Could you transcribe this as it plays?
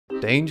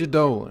Danger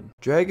Dolan.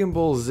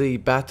 Dragonball Z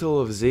Battle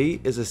of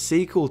Z is a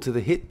sequel to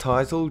the hit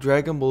title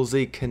Dragonball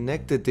Z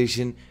Connect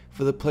Edition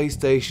for the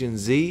PlayStation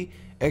Z,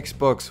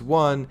 Xbox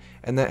One,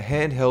 and that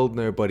handheld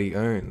nobody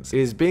owns. It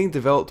is being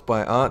developed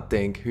by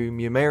ArtDink, whom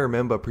you may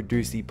remember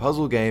produced the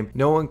puzzle game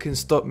No One Can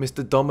Stop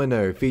Mr.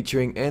 Domino,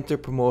 featuring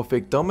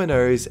anthropomorphic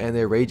dominoes and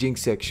their raging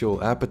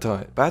sexual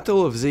appetite.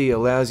 Battle of Z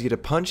allows you to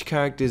punch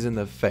characters in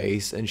the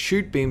face and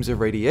shoot beams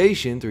of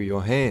radiation through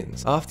your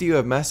hands. After you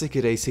have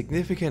massacred a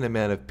significant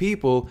amount of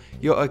people,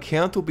 your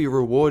account will be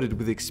rewarded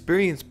with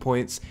experience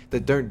points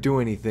that don't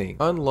do anything.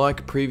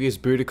 Unlike previous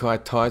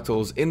Budokai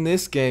titles, in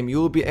this game you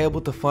will be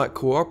able to fight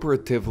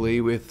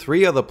cooperatively with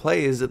 3 other players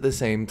at the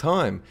same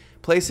time,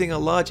 placing a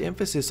large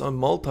emphasis on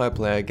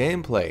multiplayer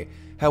gameplay.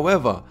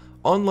 However,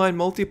 online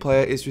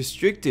multiplayer is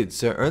restricted,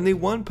 so only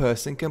one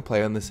person can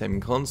play on the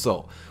same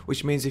console,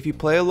 which means if you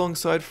play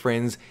alongside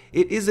friends,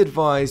 it is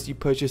advised you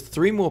purchase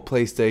 3 more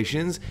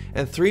PlayStations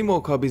and 3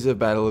 more copies of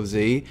Battle of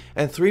Z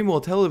and 3 more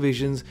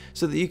televisions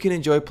so that you can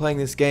enjoy playing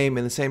this game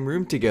in the same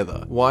room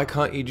together. Why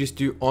can't you just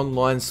do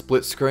online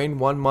split screen,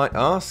 one might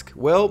ask?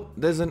 Well,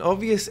 there's an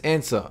obvious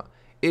answer.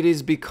 It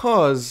is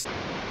because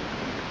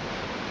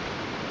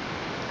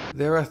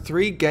there are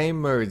 3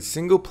 game modes: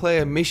 single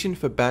player mission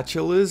for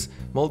bachelors,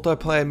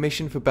 multiplayer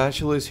mission for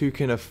bachelors who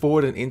can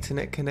afford an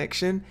internet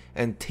connection,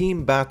 and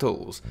team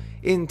battles.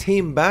 In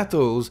team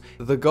battles,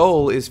 the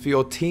goal is for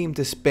your team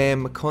to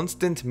spam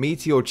constant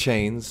meteor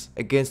chains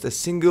against a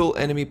single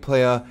enemy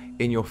player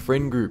in your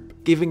friend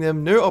group, giving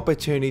them no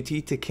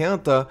opportunity to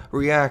counter,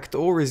 react,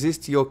 or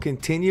resist your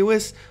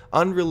continuous,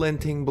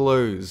 unrelenting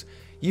blows.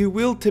 You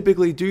will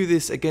typically do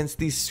this against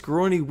the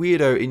scrawny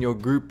weirdo in your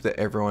group that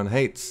everyone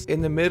hates.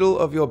 In the middle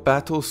of your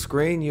battle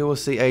screen, you will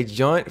see a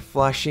giant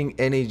flashing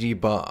energy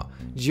bar.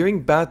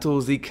 During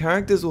battles, the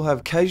characters will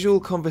have casual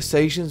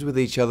conversations with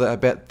each other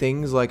about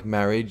things like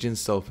marriage and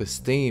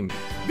self-esteem.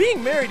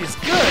 Being married is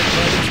good,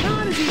 but it's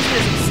not as easy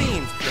as it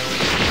seems,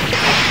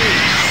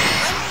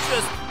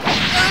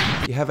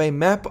 You have a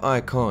map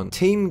icon,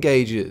 team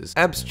gauges,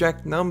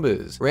 abstract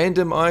numbers,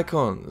 random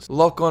icons,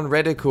 lock-on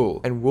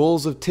reticle, and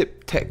walls of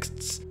tip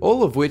texts,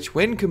 all of which,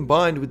 when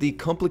combined with the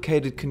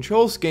complicated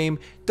control scheme,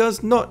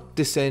 does not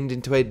descend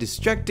into a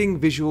distracting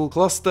visual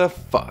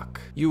clusterfuck.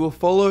 You will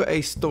follow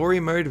a story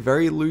mode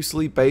very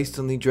loosely based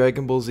on the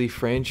Dragon Ball Z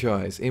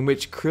franchise, in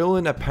which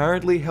Krillin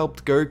apparently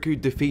helped Goku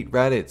defeat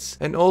Raditz,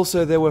 and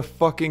also there were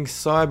fucking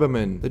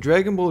Cybermen. The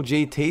Dragon Ball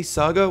GT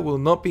saga will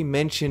not be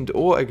mentioned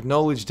or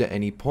acknowledged at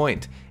any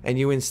point, and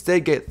you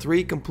instead get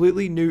 3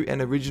 completely new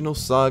and original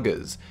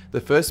sagas,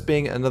 the first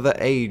being Another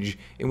Age,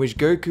 in which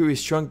Goku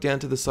is shrunk down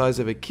to the size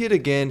of a kid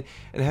again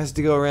and has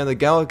to go around the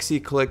galaxy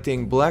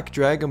collecting black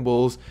Dragon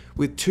Balls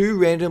with 2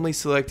 randomly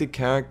selected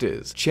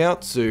characters,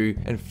 Chaozu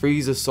and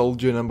Frieza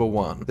Soldier number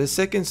 1. The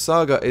second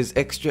saga is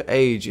Extra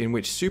Age, in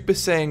which Super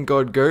Saiyan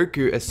God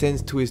Goku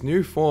ascends to his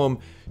new form,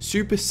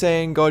 Super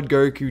Saiyan God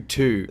Goku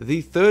 2.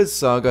 The third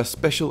saga,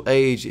 Special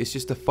Age, is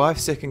just a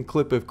 5-second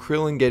clip of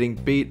Krillin getting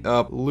beat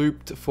up,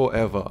 looped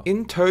forever.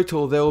 In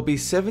total, there will be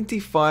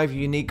 75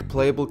 unique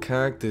playable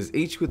characters,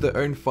 each with their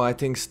own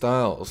fighting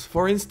styles.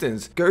 For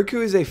instance,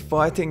 Goku is a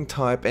fighting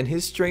type and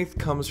his strength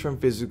comes from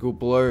physical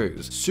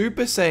blows.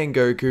 Super Saiyan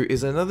Goku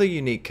is another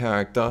unique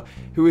character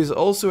who is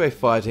also a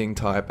fighting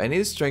type and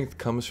his strength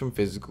comes from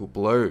physical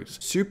blows.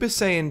 Super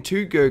Saiyan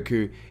 2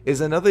 Goku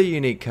is another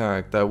unique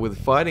character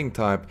with fighting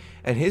type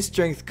and his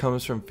strength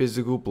comes from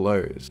physical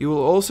blows. You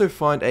will also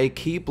find a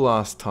Ki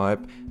Blast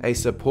type, a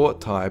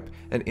support type,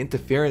 an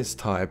interference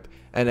type,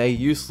 and a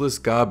useless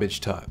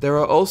garbage type. There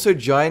are also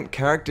giant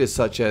characters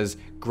such as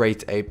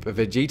Great Ape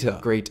Vegeta,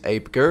 Great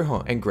Ape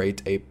Gohan, and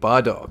Great Ape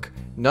Bardock,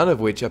 none of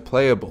which are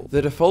playable.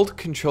 The default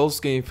control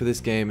scheme for this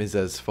game is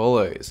as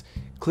follows.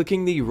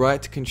 Clicking the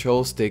right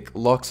control stick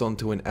locks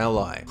onto an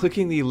ally.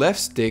 Clicking the left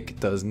stick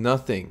does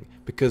nothing,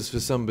 because for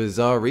some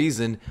bizarre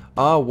reason,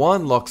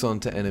 R1 locks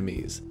onto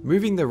enemies.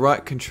 Moving the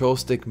right control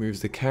stick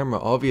moves the camera,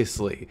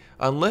 obviously,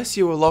 unless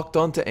you are locked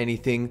onto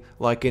anything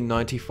like in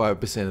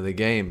 95% of the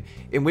game,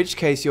 in which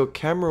case your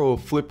camera will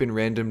flip in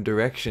random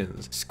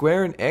directions.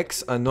 Square and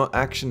X are not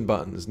action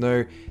buttons,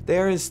 no, they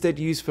are instead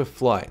used for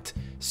flight.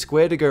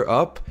 Square to go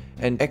up,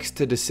 and X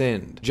to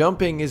descend.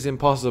 Jumping is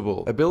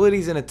impossible.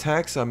 Abilities and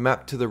attacks are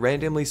mapped to the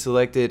randomly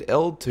selected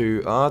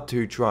L2,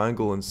 R2,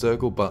 triangle, and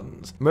circle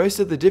buttons. Most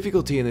of the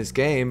difficulty in this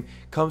game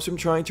comes from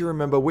trying to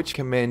remember which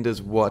command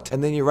does what,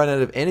 and then you run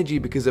out of energy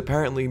because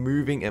apparently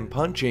moving and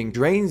punching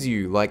drains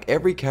you like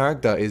every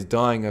character is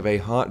dying of a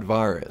heart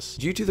virus.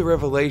 Due to the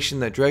revelation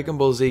that Dragon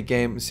Ball Z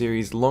game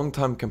series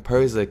longtime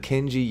composer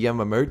Kenji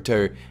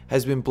Yamamoto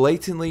has been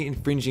blatantly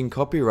infringing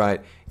copyright,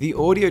 the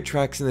audio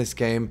tracks in this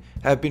game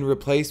have been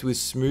replaced with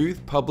smooth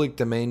public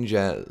domain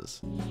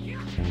jazz. Oh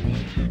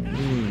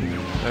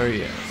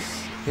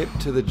yes. Hip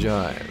to the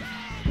jive.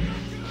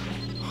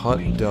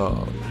 Hot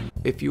dog.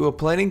 If you are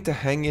planning to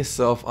hang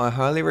yourself, I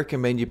highly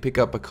recommend you pick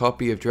up a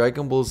copy of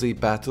Dragon Ball Z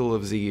Battle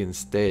of Z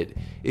instead.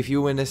 If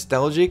you were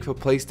nostalgic for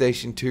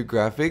PlayStation 2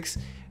 graphics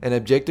and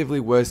objectively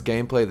worse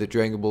gameplay of the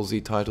Dragon Ball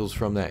Z titles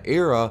from that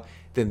era,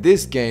 then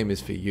this game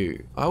is for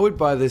you. I would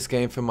buy this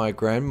game for my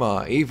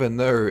grandma, even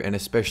though and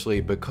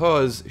especially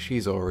because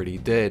she's already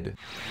dead.